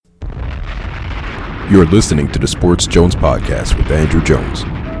You're listening to the Sports Jones Podcast with Andrew Jones.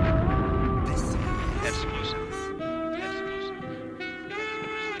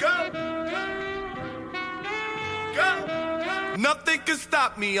 Nothing can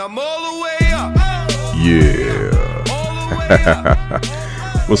stop me. I'm all the way up. Yeah.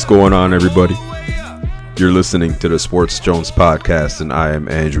 What's going on, everybody? You're listening to the Sports Jones Podcast, and I am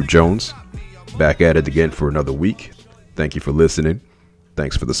Andrew Jones. Back at it again for another week. Thank you for listening.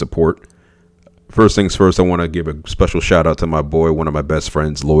 Thanks for the support. First things first, I want to give a special shout out to my boy, one of my best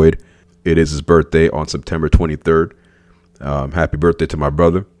friends, Lloyd. It is his birthday on September 23rd. Happy birthday to my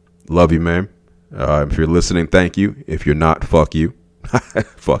brother. Love you, man. If you're listening, thank you. If you're not, fuck you.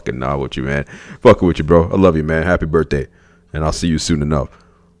 Fucking nah with you, man. Fucking with you, bro. I love you, man. Happy birthday. And I'll see you soon enough.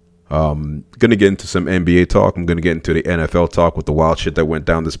 Gonna get into some NBA talk. I'm gonna get into the NFL talk with the wild shit that went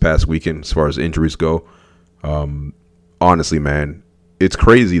down this past weekend as far as injuries go. Honestly, man, it's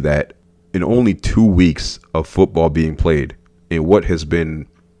crazy that in only 2 weeks of football being played, in what has been,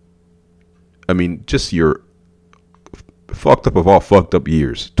 just your fucked up of all fucked up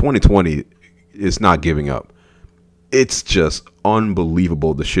years, 2020 is not giving up. It's just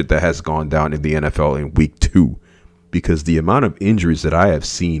unbelievable the shit that has gone down in the NFL in week 2, because the amount of injuries that I have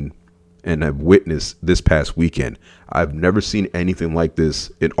seen and have witnessed this past weekend, I've never seen anything like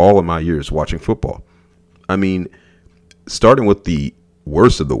this in all of my years watching football. Starting with the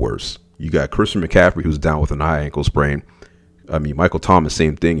worst of the worst, you got Christian McCaffrey, who's down with an high ankle sprain. Michael Thomas,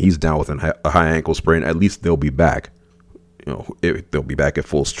 same thing. He's down with a high ankle sprain. At least they'll be back. They'll be back at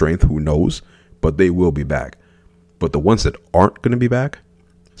full strength. Who knows? But they will be back. But the ones that aren't going to be back,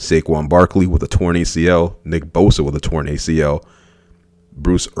 Saquon Barkley with a torn ACL, Nick Bosa with a torn ACL,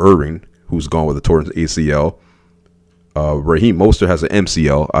 Bruce Irvin, who's gone with a torn ACL, Raheem Mostert has an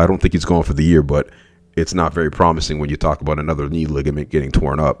MCL. I don't think he's going for the year, but it's not very promising when you talk about another knee ligament getting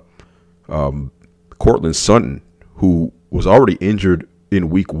torn up. Cortland Sutton, who was already injured in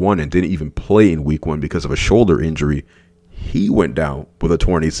week 1 and didn't even play in week 1 because of a shoulder injury, he went down with a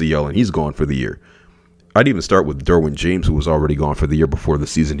torn ACL and he's gone for the year. I'd even start with Derwin James, who was already gone for the year before the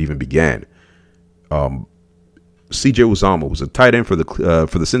season even began. CJ Uzomah was a tight end for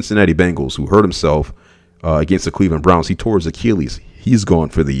the Cincinnati Bengals, who hurt himself against the Cleveland Browns. He tore his Achilles. He's gone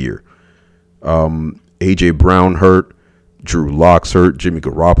for the year. AJ Brown hurt. Drew Lock's hurt. Jimmy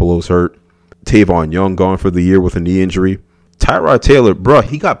Garoppolo's hurt. Tavon Young gone for the year with a knee injury. Tyrod Taylor, bruh,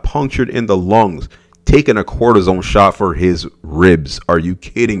 he got punctured in the lungs taking a cortisone shot for his ribs. Are you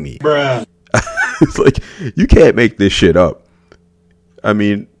kidding me? Bruh. It's like, you can't make this shit up.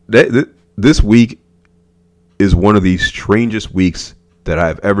 This week is one of the strangest weeks that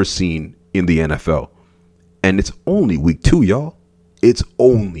I've ever seen in the NFL. And it's only week 2, y'all. It's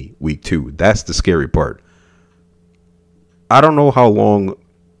only week 2. That's the scary part. I don't know how long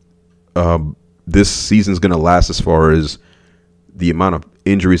this season's going to last as far as the amount of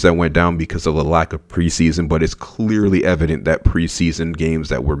injuries that went down because of the lack of preseason, but it's clearly evident that preseason games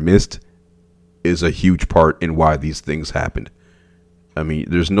that were missed is a huge part in why these things happened.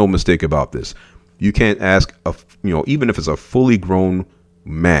 There's no mistake about this. You can't ask, even if it's a fully grown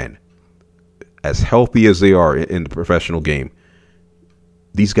man, as healthy as they are in the professional game,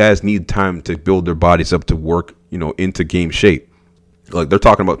 these guys need time to build their bodies up to work, into game shape. Like, they're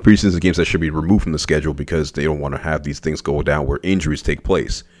talking about preseason games that should be removed from the schedule because they don't want to have these things go down where injuries take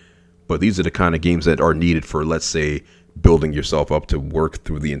place. But these are the kind of games that are needed for, let's say, building yourself up to work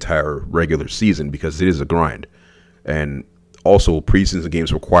through the entire regular season, because it is a grind. And also preseason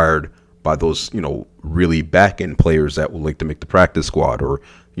games required by those, really back-end players that will like to make the practice squad or,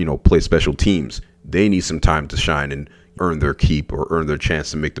 play special teams. They need some time to shine and earn their keep or earn their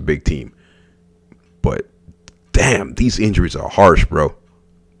chance to make the big team. But damn, these injuries are harsh, bro.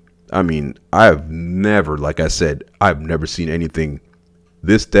 I've never seen anything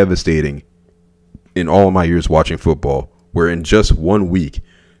this devastating in all of my years watching football, where in just 1 week,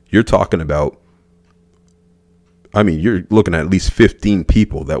 you're talking about, you're looking at least 15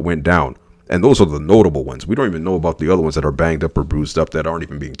 people that went down. And those are the notable ones. We don't even know about the other ones that are banged up or bruised up that aren't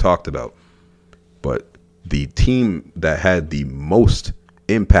even being talked about. But the team that had the most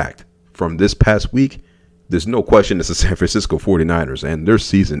impact from this past week, there's no question it's the San Francisco 49ers, and their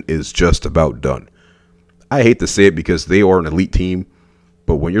season is just about done. I hate to say it because they are an elite team,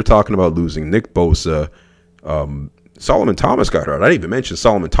 but when you're talking about losing Nick Bosa, Solomon Thomas got hurt. I didn't even mention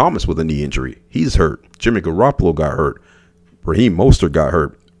Solomon Thomas with a knee injury. He's hurt. Jimmy Garoppolo got hurt. Raheem Mostert got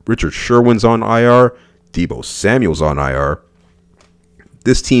hurt. Richard Sherwin's on IR. Deebo Samuel's on IR.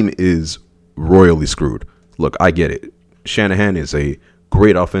 This team is royally screwed. Look, I get it. Shanahan is a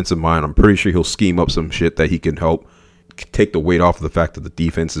great offensive mind. I'm pretty sure he'll scheme up some shit that he can help take the weight off of the fact that the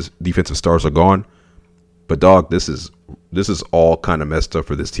defensive stars are gone. But dog, this is all kind of messed up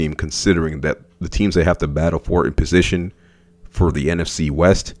for this team, considering that the teams they have to battle for in position for the NFC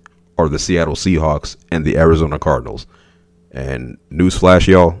West are the Seattle Seahawks and the Arizona Cardinals. And newsflash,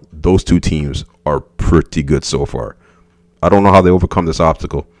 y'all, those two teams are pretty good so far. I don't know how they overcome this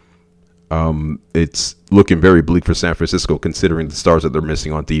obstacle. It's looking very bleak for San Francisco, considering the stars that they're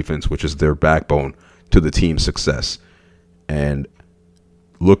missing on defense, which is their backbone to the team's success. And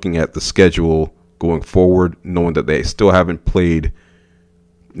looking at the schedule going forward, knowing that they still haven't played,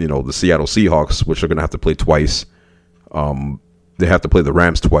 the Seattle Seahawks, which are going to have to play twice. They have to play the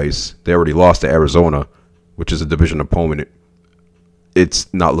Rams twice. They already lost to Arizona, which is a division opponent.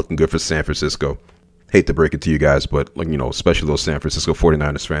 It's not looking good for San Francisco. Hate to break it to you guys, but especially those San Francisco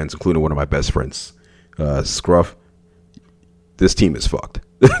 49ers fans, including one of my best friends, Scruff, this team is fucked.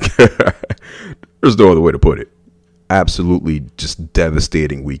 There's no other way to put it. Absolutely just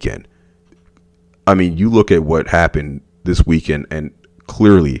devastating weekend. I mean, you look at what happened this weekend, and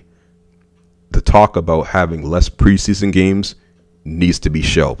clearly the talk about having less preseason games needs to be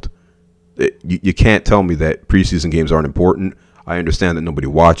shelved. You can't tell me that preseason games aren't important. I understand that nobody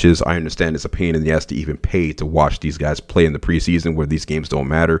watches. I understand it's a pain in the ass to even pay to watch these guys play in the preseason where these games don't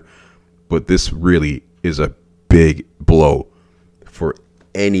matter. But this really is a big blow for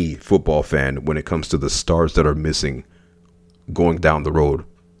any football fan when it comes to the stars that are missing going down the road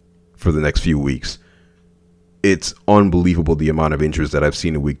for the next few weeks. It's unbelievable the amount of injuries that I've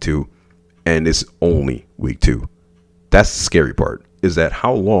seen in week 2, and it's only week 2. That's the scary part, is that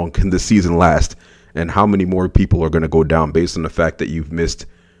how long can this season last, and how many more people are going to go down based on the fact that you've missed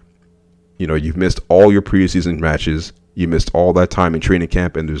all your preseason matches, you missed all that time in training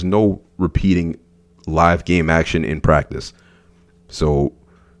camp, and there's no repeating live game action in practice. So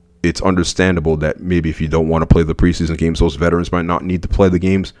it's understandable that maybe if you don't want to play the preseason games, those veterans might not need to play the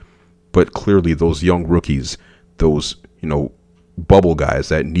games. But clearly those young rookies, those, bubble guys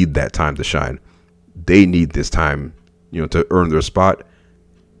that need that time to shine, they need this time, to earn their spot.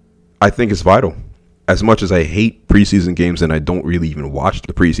 I think it's vital. As much as I hate preseason games and I don't really even watch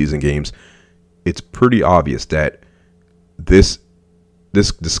the preseason games, it's pretty obvious that this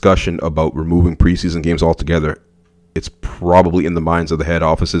discussion about removing preseason games altogether, it's probably in the minds of the head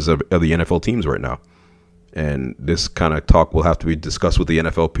offices of the NFL teams right now. And this kind of talk will have to be discussed with the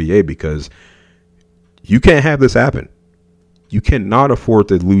NFLPA, because you can't have this happen. You cannot afford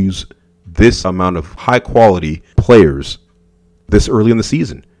to lose this amount of high quality players this early in the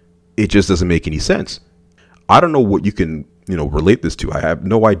season. It just doesn't make any sense. I don't know what you can, relate this to. I have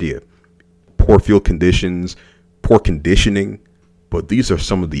no idea. Poor field conditions, poor conditioning, but these are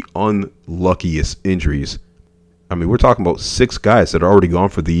some of the unluckiest injuries. I mean, we're talking about 6 guys that are already gone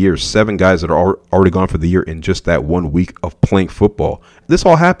for the year, 7 guys that are already gone for the year in just that 1 week of playing football. This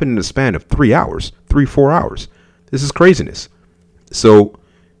all happened in the span of 4 hours. This is craziness. So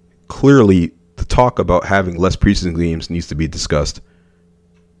clearly the talk about having less preseason games needs to be discussed.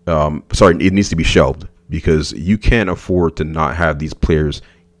 It needs to be shelved, because you can't afford to not have these players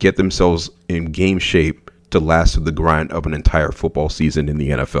get themselves in game shape to last through the grind of an entire football season in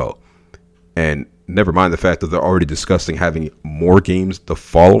the NFL. And never mind the fact that they're already discussing having more games the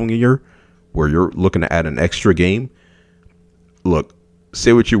following year, where you're looking to add an extra game. Look,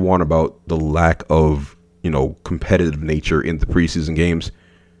 say what you want about the lack of, competitive nature in the preseason games,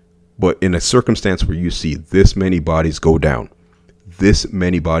 but in a circumstance where you see this many bodies go down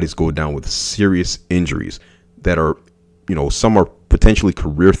with serious injuries that are, some are potentially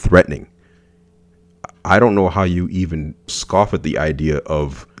career threatening, I don't know how you even scoff at the idea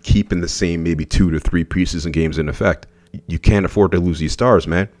of keeping the same maybe 2 to 3 preseason games in effect. You can't afford to lose these stars,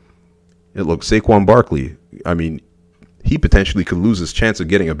 man. And look, Saquon Barkley, I mean, he potentially could lose his chance of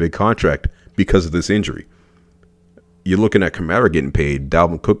getting a big contract because of this injury. You're looking at Kamara getting paid,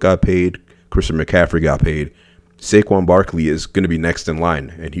 Dalvin Cook got paid, Christian McCaffrey got paid. Saquon Barkley is going to be next in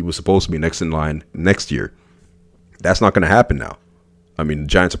line, and he was supposed to be next in line next year. That's not going to happen now. I mean, the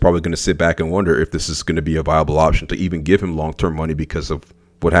Giants are probably going to sit back and wonder if this is going to be a viable option to even give him long-term money because of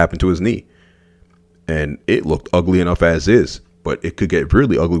what happened to his knee. And it looked ugly enough as is, but it could get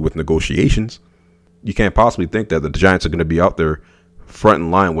really ugly with negotiations. You can't possibly think that the Giants are going to be out there front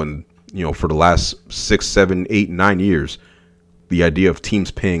in line when, for the last 6, 7, 8, 9 years, the idea of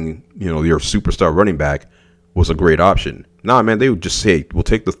teams paying, your superstar running back was a great option. Nah, man, they would just say, we'll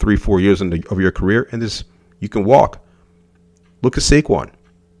take the 3-4 years of your career and you can walk. Look at Saquon.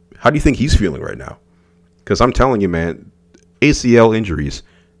 How do you think he's feeling right now? Because I'm telling you, man, ACL injuries,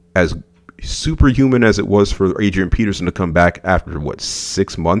 as superhuman as it was for Adrian Peterson to come back after,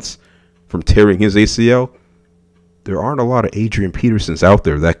 6 months from tearing his ACL, there aren't a lot of Adrian Petersons out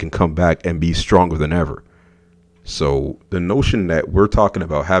there that can come back and be stronger than ever. So the notion that we're talking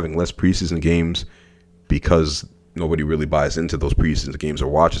about having less preseason games because nobody really buys into those preseason games or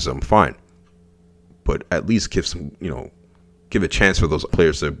watches them, fine. But at least give a chance for those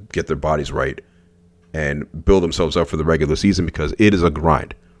players to get their bodies right and build themselves up for the regular season, because it is a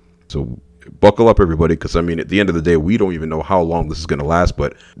grind. So buckle up, everybody, because, I mean, at the end of the day, we don't even know how long this is going to last,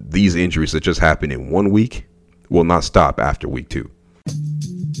 but these injuries that just happened in 1 week will not stop after week 2.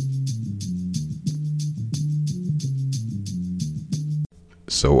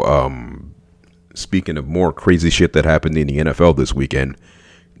 So, speaking of more crazy shit that happened in the NFL this weekend,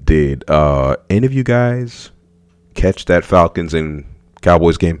 did any of you guys catch that Falcons and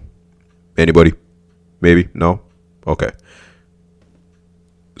Cowboys game? Anybody? Maybe? No? Okay.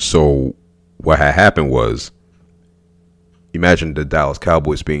 So what had happened was, imagine the Dallas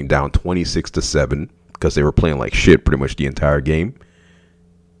Cowboys being down 26-7 because they were playing like shit pretty much the entire game.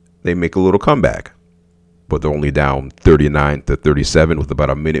 They make a little comeback, but they're only down 39-37 with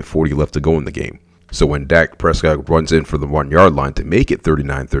about a minute 40 left to go in the game. So when Dak Prescott runs in for the 1 yard line to make it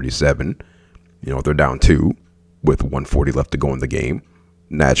 39-37, they're down 2 with 140 left to go in the game.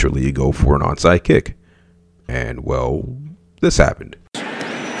 Naturally, you go for an onside kick. And, well, this happened.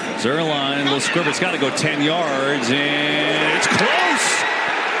 Zuerlein, little scribble. It's got to go 10 yards, and it's close.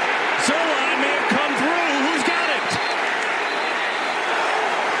 Zuerlein may have come through. Who's got it?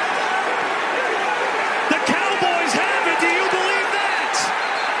 The Cowboys have it. Do you believe that?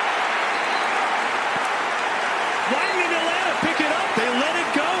 Why didn't Atlanta pick it up? They let it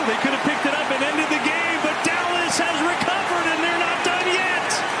go. They could have picked it up and ended the game, but Dallas has recovered, and they're not done yet.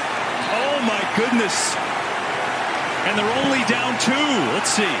 Oh, my goodness. And they're only down 2. Let's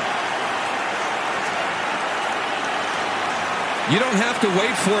see. You don't have to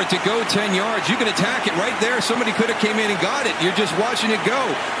wait for it to go 10 yards. You can attack it right there. Somebody could have came in and got it. You're just watching it go.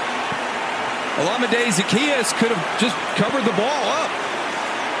 Olamide Zaccheaus could have just covered the ball up.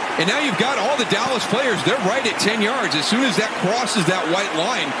 And now you've got all the Dallas players. They're right at 10 yards. As soon as that crosses that white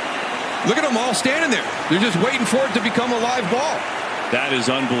line, look at them all standing there. They're just waiting for it to become a live ball. That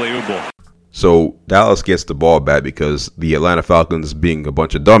is unbelievable. So Dallas gets the ball back because the Atlanta Falcons, being a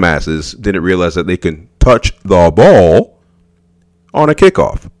bunch of dumbasses, didn't realize that they can touch the ball on a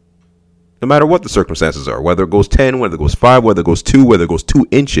kickoff. No matter what the circumstances are, whether it goes 10, whether it goes 5, whether it goes 2, whether it goes 2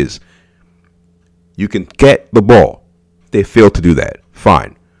 inches, you can get the ball. They failed to do that.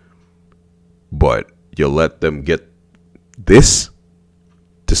 Fine. But you let them get this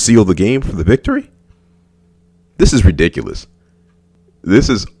to seal the game for the victory? This is ridiculous. This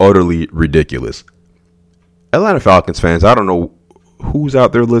is utterly ridiculous. Atlanta Falcons fans, I don't know who's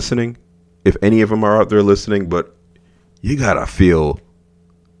out there listening, if any of them are out there listening, but you gotta feel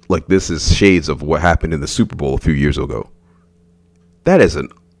like this is shades of what happened in the Super Bowl a few years ago. That is an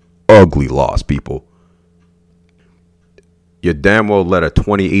ugly loss, people. You damn well let a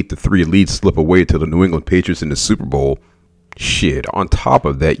 28-3 lead slip away to the New England Patriots in the Super Bowl. Shit, on top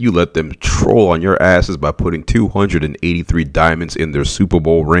of that, you let them troll on your asses by putting 283 diamonds in their Super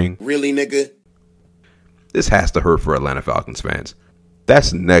Bowl ring. Really, nigga? This has to hurt for Atlanta Falcons fans.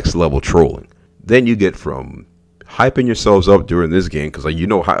 That's next level trolling. Then you get from hyping yourselves up during this game, because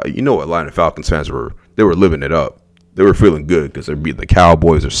Atlanta Falcons fans were living it up. They were feeling good because they're beating the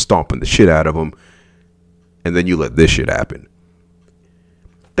Cowboys, they're stomping the shit out of them, and then you let this shit happen.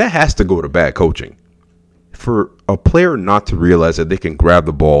 That has to go to bad coaching. For a player not to realize that they can grab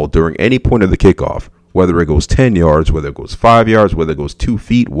the ball during any point of the kickoff, whether it goes 10 yards, whether it goes 5 yards, whether it goes 2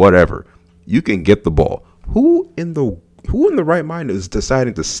 feet, whatever, you can get the ball. Who in the right mind is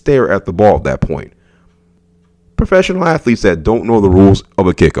deciding to stare at the ball at that point? Professional athletes that don't know the rules of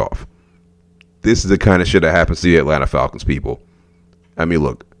a kickoff. This is the kind of shit that happens to the Atlanta Falcons people. I mean,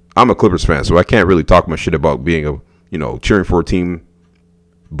 look, I'm a Clippers fan, so I can't really talk my shit about being cheering for a team.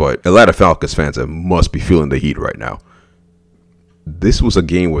 But Atlanta Falcons fans must be feeling the heat right now. This was a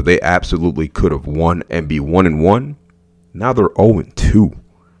game where they absolutely could have won and be 1-1. Now they're 0-2.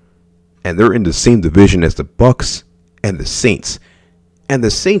 And they're in the same division as the Bucks and the Saints. And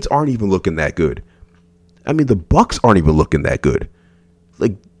the Saints aren't even looking that good. I mean, the Bucks aren't even looking that good.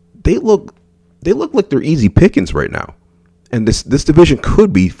 Like, they look like they're easy pickings right now. And this division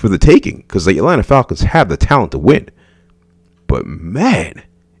could be for the taking because the Atlanta Falcons have the talent to win. But man,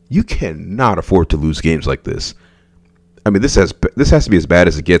 you cannot afford to lose games like this. I mean, this has to be as bad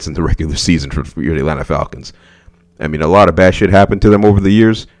as it gets in the regular season for the Atlanta Falcons. I mean, a lot of bad shit happened to them over the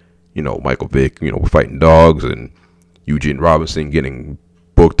years. Michael Vick, fighting dogs, and Eugene Robinson getting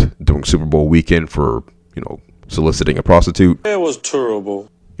booked during Super Bowl weekend for, soliciting a prostitute. It was terrible.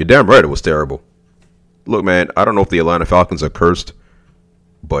 You're damn right it was terrible. Look, man, I don't know if the Atlanta Falcons are cursed,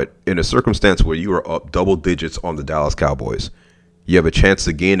 But in a circumstance where you are up double digits on the Dallas Cowboys, you have a chance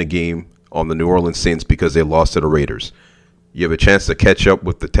to gain a game on the New Orleans Saints because they lost to the Raiders. You have a chance to catch up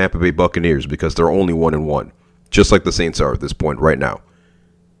with the Tampa Bay Buccaneers because they're only 1-1, just like the Saints are at this point right now.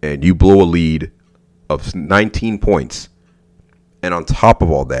 And you blow a lead of 19 points. And on top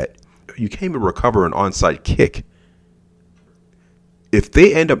of all that, you can't even recover an onside kick. If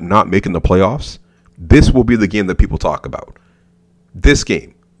they end up not making the playoffs, this will be the game that people talk about. This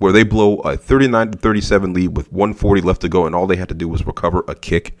game, where they blow a 39-37 lead with 1:40 left to go, and all they had to do was recover a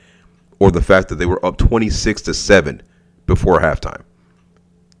kick, or the fact that they were up 26-7 before halftime.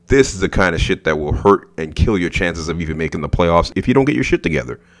 This is the kind of shit that will hurt and kill your chances of even making the playoffs if you don't get your shit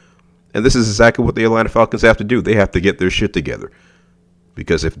together. And this is exactly what the Atlanta Falcons have to do. They have to get their shit together.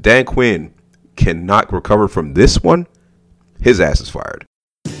 Because if Dan Quinn cannot recover from this one, his ass is fired.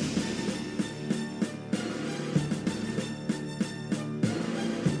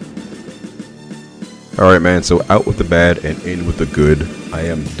 All right, man, so out with the bad and in with the good. I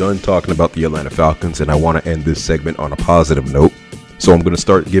am done talking about the Atlanta Falcons, and I want to end this segment on a positive note. So I'm going to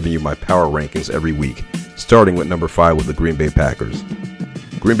start giving you my power rankings every week, starting with number 5 with the Green Bay Packers.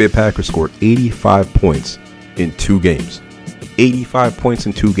 Green Bay Packers scored 85 points in 2 games. 85 points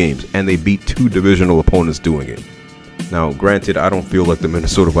in 2 games, and they beat 2 divisional opponents doing it. Now, granted, I don't feel like the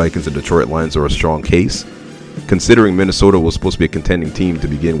Minnesota Vikings and Detroit Lions are a strong case, considering Minnesota was supposed to be a contending team to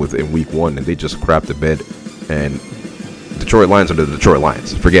begin with in week 1, and they just crapped the bed. And Detroit Lions are the Detroit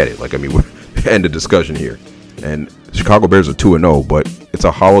Lions. Forget it. We're end of discussion here. And Chicago Bears are 2-0, but it's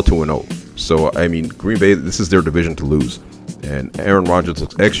a hollow 2-0. So, Green Bay, this is their division to lose. And Aaron Rodgers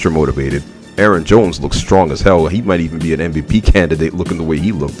looks extra motivated. Aaron Jones looks strong as hell. He might even be an MVP candidate looking the way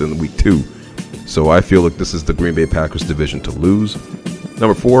he looked in week 2. So I feel like this is the Green Bay Packers division to lose.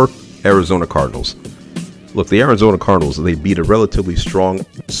 Number 4, Arizona Cardinals. Look, the Arizona Cardinals, they beat a relatively strong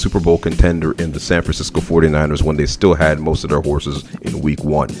Super Bowl contender in the San Francisco 49ers when they still had most of their horses in week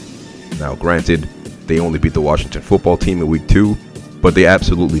 1. Now, granted, they only beat the Washington football team in week 2, but they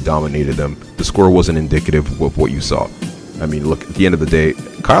absolutely dominated them. The score wasn't indicative of what you saw. Look, at the end of the day,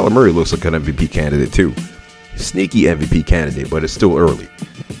 Kyler Murray looks like an MVP candidate too. Sneaky MVP candidate, but it's still early.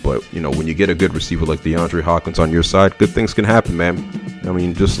 But, when you get a good receiver like DeAndre Hopkins on your side, good things can happen, man.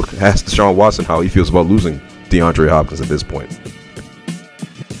 Just ask Deshaun Watson how he feels about losing DeAndre Hopkins at this point.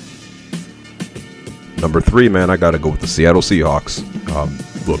 Number 3, man, I got to go with the Seattle Seahawks.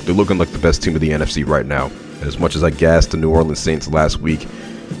 Look, they're looking like the best team of the NFC right now. And as much as I gassed the New Orleans Saints last week,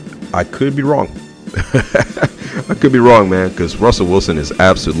 I could be wrong. I could be wrong, man, because Russell Wilson is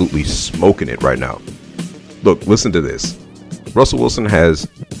absolutely smoking it right now. Look, listen to this. Russell Wilson has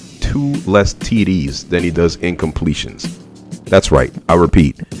 2 less TDs than he does incompletions. That's right. I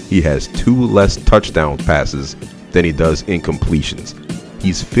repeat, he has 2 less touchdown passes than he does incompletions.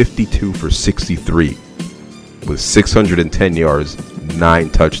 He's 52 for 63 with 610 yards, 9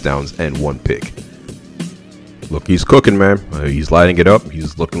 touchdowns, and 1 pick. Look, he's cooking, man. He's lighting it up.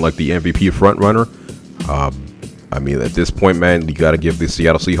 He's looking like the MVP frontrunner. At this point, man, you got to give the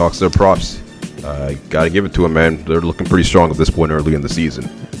Seattle Seahawks their props. Got to give it to them, man. They're looking pretty strong at this point early in the season.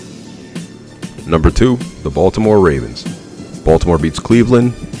 Number 2, the Baltimore Ravens. Baltimore beats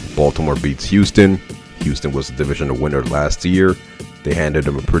Cleveland. Baltimore beats Houston. Houston was the divisional winner last year. They handed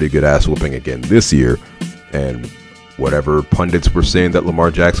them a pretty good ass whooping again this year. And whatever pundits were saying that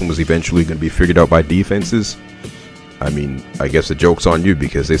Lamar Jackson was eventually going to be figured out by defenses, I guess the joke's on you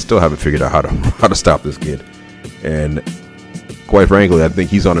because they still haven't figured out how to stop this kid. And quite frankly, I think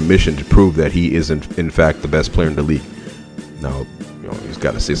he's on a mission to prove that he is in fact the best player in the league. Now, he's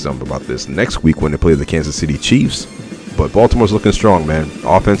got to say something about this next week when they play the Kansas City Chiefs. But Baltimore's looking strong, man.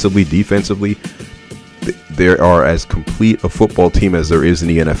 Offensively, defensively, they are as complete a football team as there is in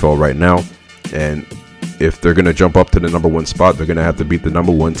the NFL right now. And if they're going to jump up to the number 1 spot, they're going to have to beat the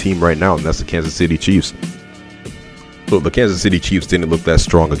number 1 team right now, and that's the Kansas City Chiefs. Look, the Kansas City Chiefs didn't look that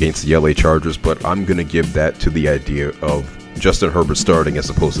strong against the LA Chargers, but I'm going to give that to the idea of Justin Herbert starting as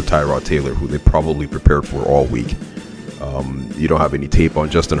opposed to Tyrod Taylor, who they probably prepared for all week. You don't have any tape on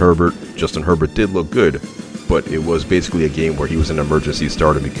Justin Herbert. Justin Herbert did look good, but it was basically a game where he was an emergency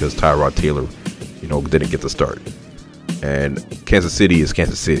starter because Tyrod Taylor, didn't get the start. And Kansas City is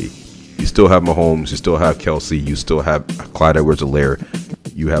Kansas City. You still have Mahomes, you still have Kelsey, you still have Clyde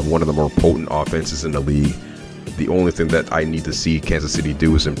Edwards-Helaire. You have one of the more potent offenses in the league. The only thing that I need to see Kansas City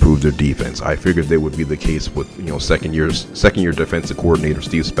do is improve their defense. I figured they would be the case with second year defensive coordinator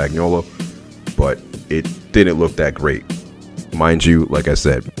Steve Spagnuolo, but it didn't look that great. Mind you, like I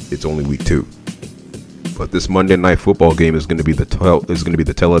said, it's only week 2. But this Monday Night Football game is going to be the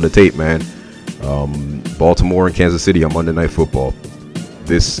tell of the tape, man. Baltimore and Kansas City on Monday Night Football.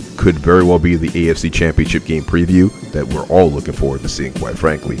 this could very well be the AFC Championship game preview that we're all looking forward to seeing, quite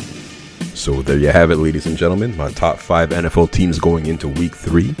frankly. So there you have it, ladies and gentlemen. My top 5 NFL teams going into Week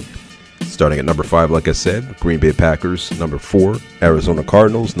 3. Starting at number 5, like I said, Green Bay Packers. Number 4, Arizona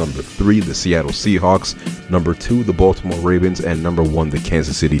Cardinals. Number 3, the Seattle Seahawks. Number 2, the Baltimore Ravens. And number 1, the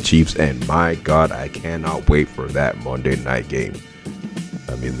Kansas City Chiefs. And my God, I cannot wait for that Monday night game.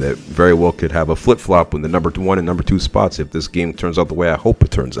 I mean, that very well could have a flip-flop in the number 1 and number 2 spots if this game turns out the way I hope it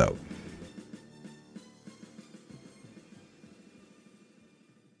turns out.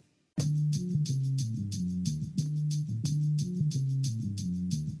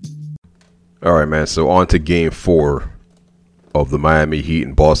 All right, man, so on to Game 4 of the Miami Heat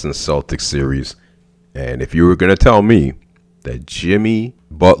and Boston Celtics series. And if you were going to tell me that Jimmy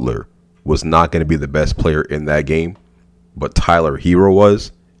Butler was not going to be the best player in that game, but Tyler Herro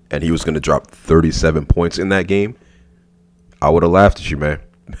was, and he was going to drop 37 points in that game, I would have laughed at you, man.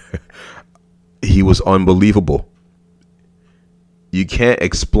 He was unbelievable. You can't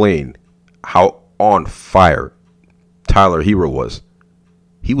explain how on fire Tyler Herro was.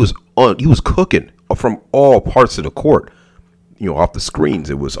 He was cooking from all parts of the court. You know, off the screens,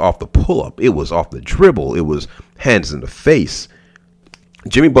 it was off the pull-up, it was off the dribble, it was hands in the face.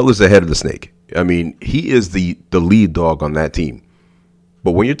 Jimmy Butler's the head of the snake. I mean, he is the lead dog on that team.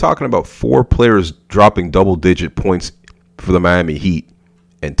 But when you're talking about 4 players dropping double-digit points for the Miami Heat,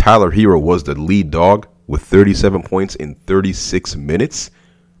 and Tyler Herro was the lead dog with 37 points in 36 minutes.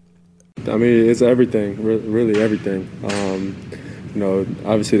 I mean, it's everything, really everything. You know,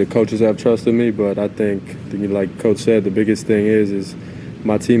 obviously the coaches have trusted me, but I think, like Coach said, the biggest thing is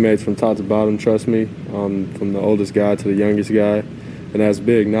my teammates from top to bottom trust me, from the oldest guy to the youngest guy, and that's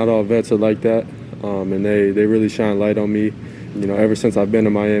big. Not all vets are like that, and they really shine light on me. You know, ever since I've been to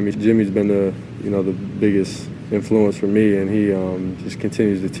Miami, Jimmy's been the biggest influence for me, and he just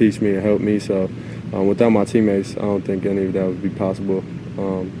continues to teach me and help me. So without my teammates, I don't think any of that would be possible,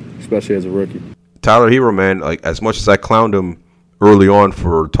 especially as a rookie. Tyler Herro, man, like as much as I clowned him early on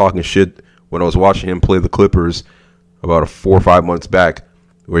for talking shit when I was watching him play the Clippers about 4 or 5 months back,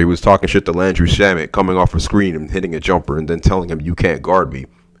 where he was talking shit to Landry Shamet coming off a screen and hitting a jumper and then telling him, "You can't guard me."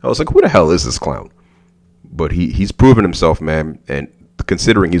 I was like, who the hell is this clown? But he's proven himself, man, and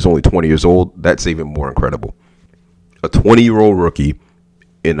considering he's only 20 years old, that's even more incredible. A 20-year-old rookie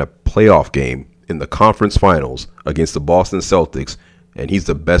in a playoff game in the conference finals against the Boston Celtics, and he's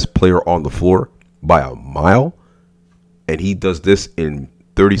the best player on the floor by a mile, and he does this in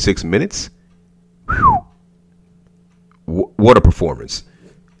 36 minutes? Whew. What a performance.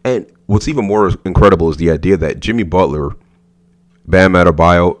 And what's even more incredible is the idea that Jimmy Butler, Bam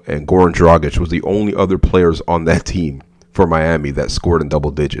Adebayo, and Goran Dragic was the only other players on that team for Miami that scored in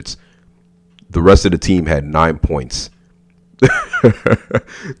double digits. The rest of the team had 9 points.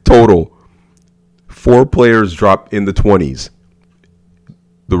 Total. 4 players dropped in the 20s.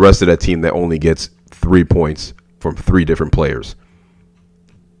 The rest of that team that only gets 3 points from 3 different players.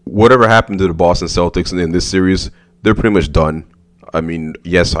 Whatever happened to the Boston Celtics in this series, they're pretty much done. I mean,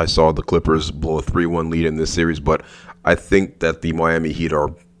 yes, I saw the Clippers blow a 3-1 lead in this series, but I think that the Miami Heat are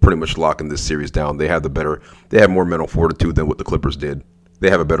pretty much locking this series down. They have more mental fortitude than what the Clippers did.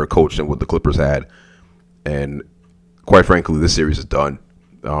 They have a better coach than what the Clippers had. And quite frankly, this series is done.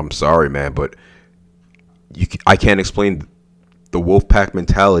 I'm sorry, man, but I can't explain the Wolfpack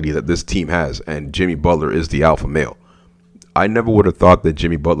mentality that this team has, and Jimmy Butler is the alpha male. I never would have thought that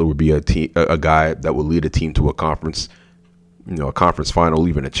Jimmy Butler would be a guy that would lead a team to a conference final,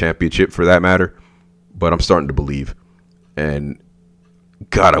 even a championship for that matter. But I'm starting to believe. And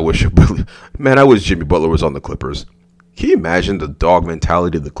God, I wish Jimmy Butler was on the Clippers. Can you imagine the dog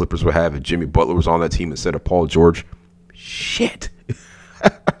mentality the Clippers would have if Jimmy Butler was on that team instead of Paul George? Shit.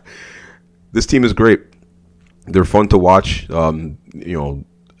 This team is great. They're fun to watch.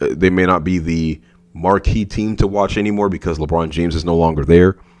 They may not be the marquee team to watch anymore because LeBron James is no longer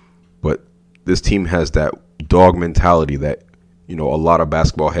there. But this team has that dog mentality that, a lot of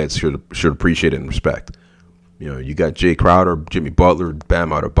basketball heads should appreciate and respect. You got Jay Crowder, Jimmy Butler,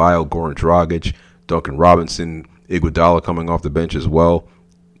 Bam Adebayo, Goran Dragic, Duncan Robinson, Iguodala coming off the bench as well.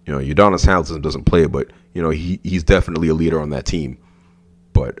 Udonis Haslem doesn't play, but he's definitely a leader on that team.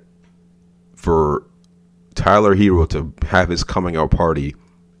 But for Tyler Herro to have his coming out party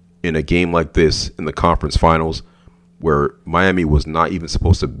in a game like this in the conference finals, where Miami was not even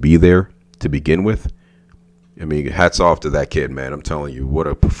supposed to be there to begin with, I mean, hats off to that kid, man. I'm telling you, what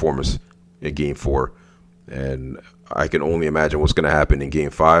a performance in Game 4. And I can only imagine what's going to happen in Game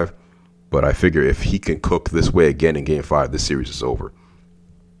 5. But I figure if he can cook this way again in Game 5, this series is over.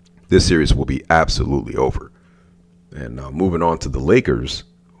 This series will be absolutely over. And moving on to the Lakers,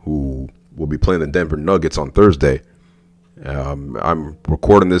 who will be playing the Denver Nuggets on Thursday. I'm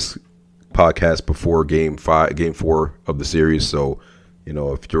recording this podcast before Game 4 of the series, so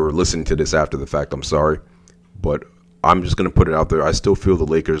if you're listening to this after the fact, I'm sorry, but I'm just going to put it out there. I still feel the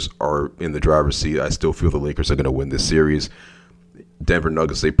Lakers are in the driver's seat. I still feel the Lakers are going to win this series. Denver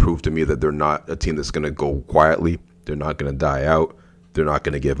Nuggets, they proved to me that they're not a team that's going to go quietly. They're not going to die out. They're not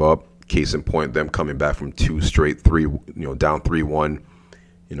going to give up. Case in point, them coming back from down 3-1,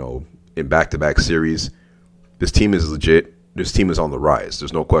 in back-to-back series. This team is legit. This team is on the rise.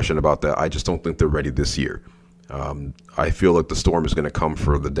 There's no question about that. I just don't think they're ready this year. I feel like the storm is going to come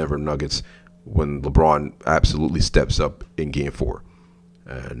for the Denver Nuggets when LeBron absolutely steps up in Game 4.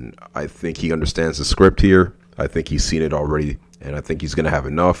 And I think he understands the script here. I think he's seen it already, and I think he's going to have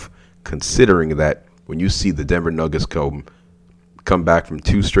enough, considering that when you see the Denver Nuggets come back from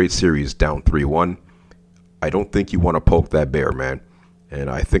 2 straight series down 3-1, I don't think you want to poke that bear, man. And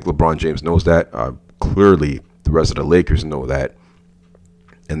I think LeBron James knows that. Clearly, the rest of the Lakers know that.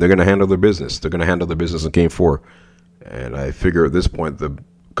 And they're going to handle their business. They're going to handle their business in Game 4. And I figure at this point, the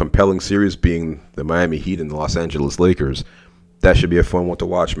compelling series being the Miami Heat and the Los Angeles Lakers, that should be a fun one to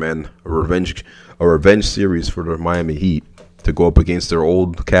watch, man. A revenge series for the Miami Heat to go up against their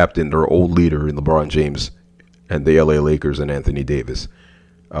old captain, their old leader in LeBron James, and the LA Lakers and Anthony Davis.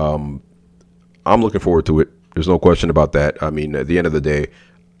 I'm looking forward to it. There's no question about that. I mean, at the end of the day,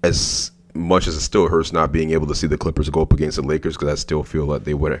 as much as it still hurts not being able to see the Clippers go up against the Lakers, because I still feel like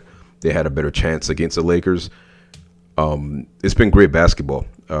they had a better chance against the Lakers. It's been great basketball.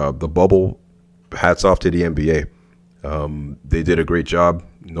 The bubble, hats off to the NBA. They did a great job.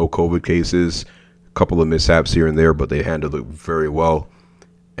 No COVID cases, a couple of mishaps here and there, but they handled it very well.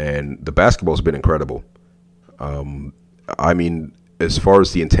 And the basketball's been incredible. I mean, as far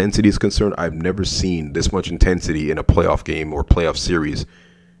as the intensity is concerned, I've never seen this much intensity in a playoff game or playoff series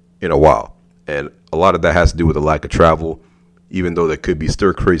in a while. And a lot of that has to do with the lack of travel, even though that could be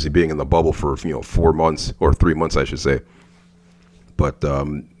stir crazy being in the bubble for 4 months or 3 months, I should say. But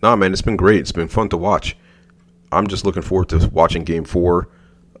nah, man, it's been great. It's been fun to watch. I'm just looking forward to watching Game 4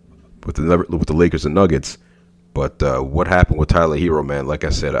 with the Lakers and Nuggets. But what happened with Tyler Hero, man? Like I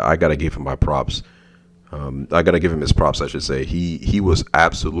said, I gotta give him my props. I gotta give him his props, I should say. He was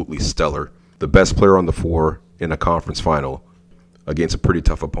absolutely stellar. The best player on the floor in a conference final against a pretty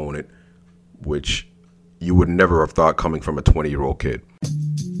tough opponent, which you would never have thought coming from a 20-year-old kid.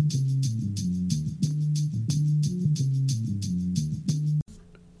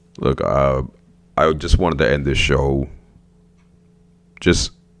 Look, I just wanted to end this show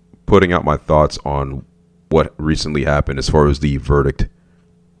just putting out my thoughts on what recently happened as far as the verdict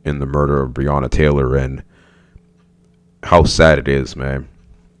in the murder of Breonna Taylor and how sad it is, man.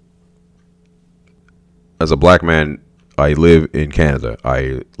 As a black man, I live in Canada.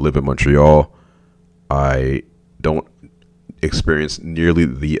 I live in Montreal. I don't experience nearly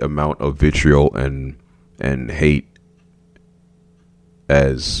the amount of vitriol and hate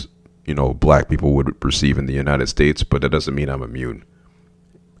as, black people would receive in the United States, but that doesn't mean I'm immune.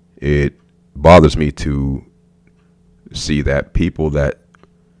 It bothers me to see that people that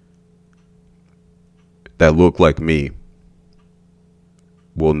look like me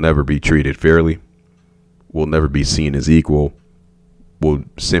will never be treated fairly, will never be seen as equal, will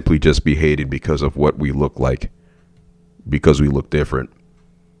simply just be hated because of what we look like, because we look different.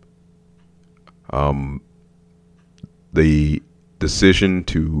 The decision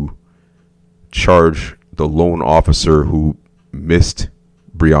to charge the lone officer who missed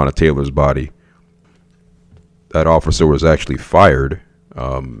Breonna Taylor's body, that officer was actually fired.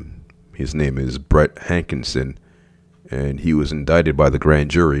 His name is Brett Hankinson, and he was indicted by the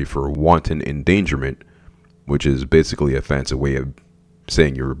grand jury for wanton endangerment, which is basically a fancy way of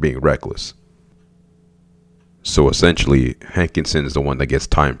saying you're being reckless. So essentially, Hankinson is the one that gets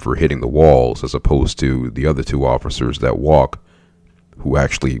time for hitting the walls, as opposed to the other 2 officers that walk, who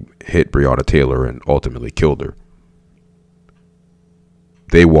actually hit Breonna Taylor and ultimately killed her.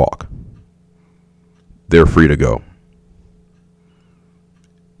 They walk. They're free to go.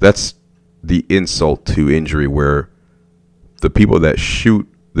 That's the insult to injury, where the people that shoot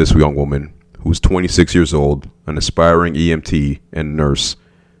this young woman, who's 26 years old, an aspiring EMT and nurse,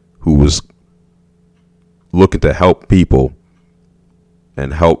 who was looking to help people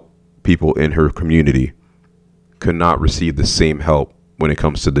and help people in her community, could not receive the same help when it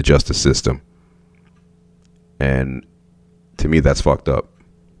comes to the justice system. And to me, that's fucked up.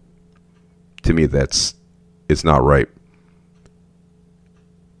 To me, it's not right.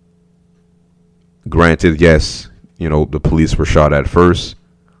 Granted, yes, the police were shot at first.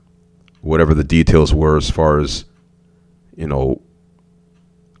 Whatever the details were as far as the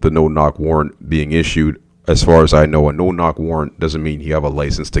no-knock warrant being issued. As far as I know, a no-knock warrant doesn't mean you have a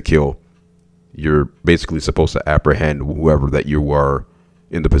license to kill. You're basically supposed to apprehend whoever that you are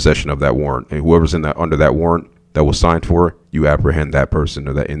in the possession of that warrant. And whoever's under that warrant that was signed for, you apprehend that person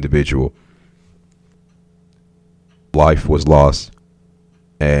or that individual. Life was lost.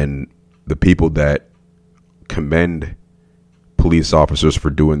 And the people that commend police officers for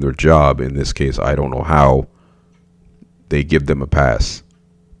doing their job, in this case, I don't know how they give them a pass.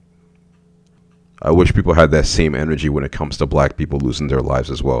 I wish people had that same energy when it comes to black people losing their lives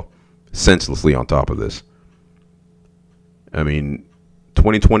as well. Senselessly on top of this. I mean,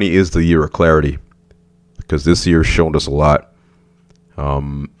 2020 is the year of clarity, because this year shown us a lot.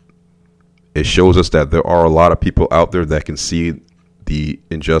 It shows us that there are a lot of people out there that can see the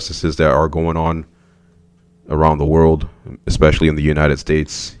injustices that are going on around the world, especially in the United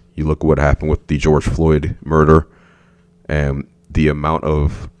States. You look at what happened with the George Floyd murder, and the amount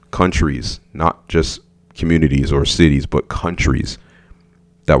of countries, not just communities or cities, but countries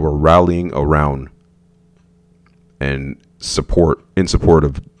that were rallying around and in support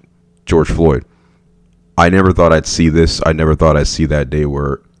of George Floyd. I never thought I'd see this. I never thought I'd see that day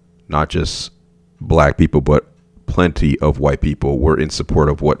where not just black people, but plenty of white people were in support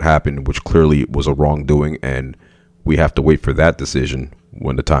of what happened, which clearly was a wrongdoing, and we have to wait for that decision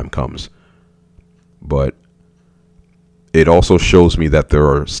when the time comes. But it also shows me that there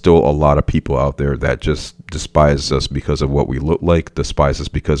are still a lot of people out there that just despise us because of what we look like, despise us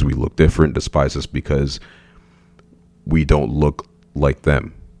because we look different, despise us because we don't look like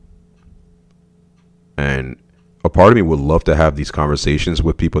them. And a part of me would love to have these conversations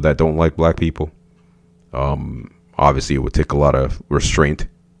with people that don't like black people. Obviously, it would take a lot of restraint,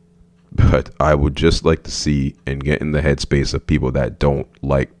 but I would just like to see and get in the headspace of people that don't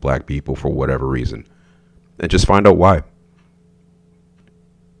like black people for whatever reason, and just find out why.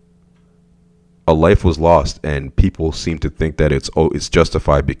 A life was lost, and people seem to think that it's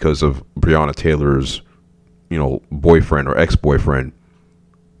justified because of Breonna Taylor's, boyfriend or ex-boyfriend,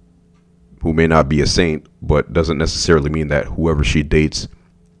 who may not be a saint, but doesn't necessarily mean that whoever she dates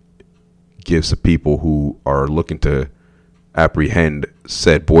gives the people who are looking to apprehend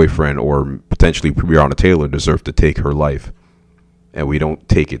said boyfriend or potentially Breonna Taylor deserve to take her life, and we don't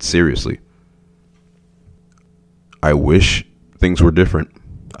take it seriously. I wish things were different.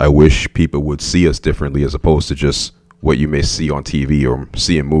 I wish people would see us differently as opposed to just what you may see on TV or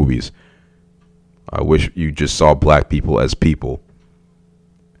see in movies. I wish you just saw black people as people.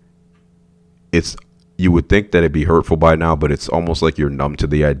 You would think that it'd be hurtful by now, but it's almost like you're numb to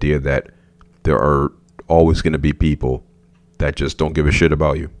the idea that there are always going to be people that just don't give a shit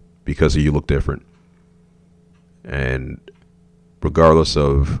about you because you look different. And regardless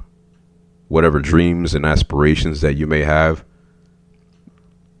of whatever dreams and aspirations that you may have,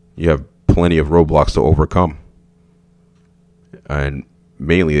 you have plenty of roadblocks to overcome. And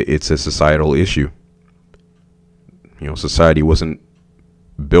mainly it's a societal issue. Society wasn't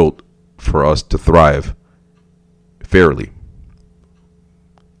built for us to thrive fairly.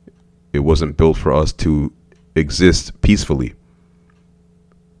 It wasn't built for us to exist peacefully.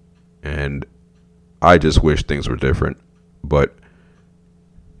 And I just wish things were different. But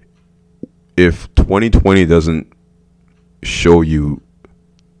if 2020 doesn't show you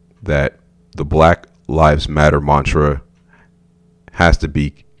that the Black Lives Matter mantra has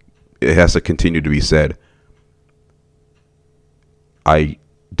to continue to be said, I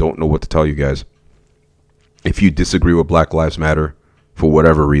don't know what to tell you guys. If you disagree with Black Lives Matter for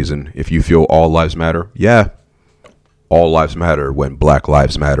whatever reason, if you feel all lives matter, yeah, all lives matter when Black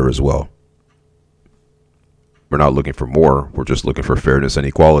Lives Matter as well. We're not looking for more. We're just looking for fairness and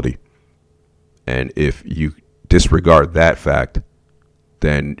equality. And if you disregard that fact,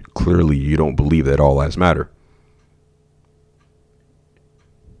 then clearly you don't believe that all lives matter.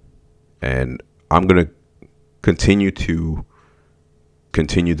 And I'm going to continue to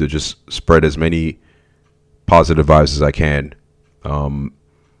just spread as many positive vibes as I can,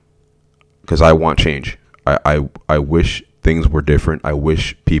 because I want change. I wish things were different. I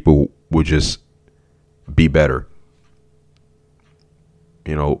wish people would just be better.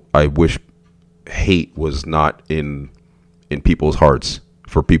 I wish hate was not in people's hearts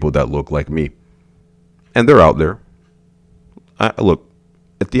for people that look like me. And they're out there. Look,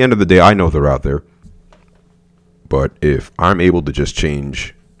 at the end of the day, I know they're out there. But if I'm able to just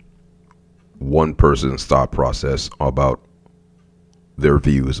change one person's thought process about their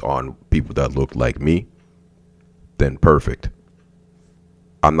views on people that look like me, then perfect.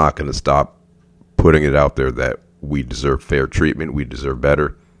 I'm not going to stop putting it out there that we deserve fair treatment. We deserve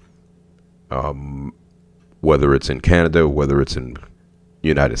better. whether it's in Canada, whether it's in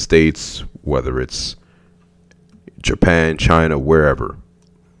United States, whether it's Japan, China, wherever.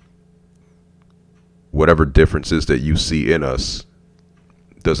 Whatever differences that you see in us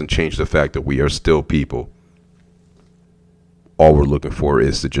doesn't change the fact that we are still people. All we're looking for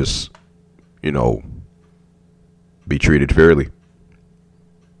is to just, be treated fairly.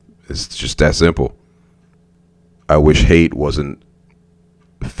 It's just that simple. I wish hate wasn't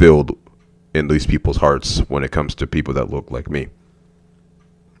filled in these people's hearts when it comes to people that look like me.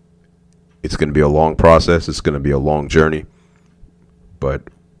 It's going to be a long process. It's going to be a long journey. But,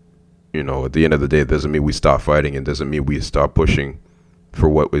 at the end of the day, it doesn't mean we stop fighting. It doesn't mean we stop pushing for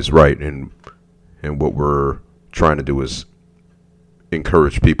what is right. And what we're trying to do is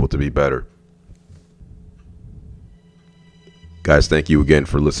encourage people to be better. Guys, thank you again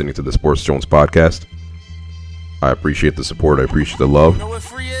for listening to the Sports Jones podcast. I appreciate the support. I appreciate the love.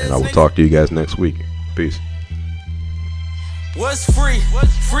 And I will talk to you guys next week. Peace. What's free?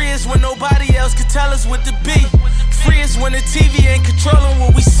 Free is when nobody else can tell us what to be. Free is when the TV ain't controlling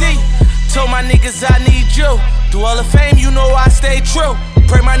what we see. Told my niggas I need you. Through all the fame, I stay true.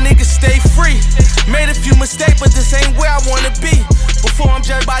 Pray my niggas stay free. Made a few mistakes, but this ain't where I wanna be. Before I'm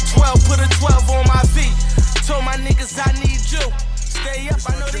judged by 12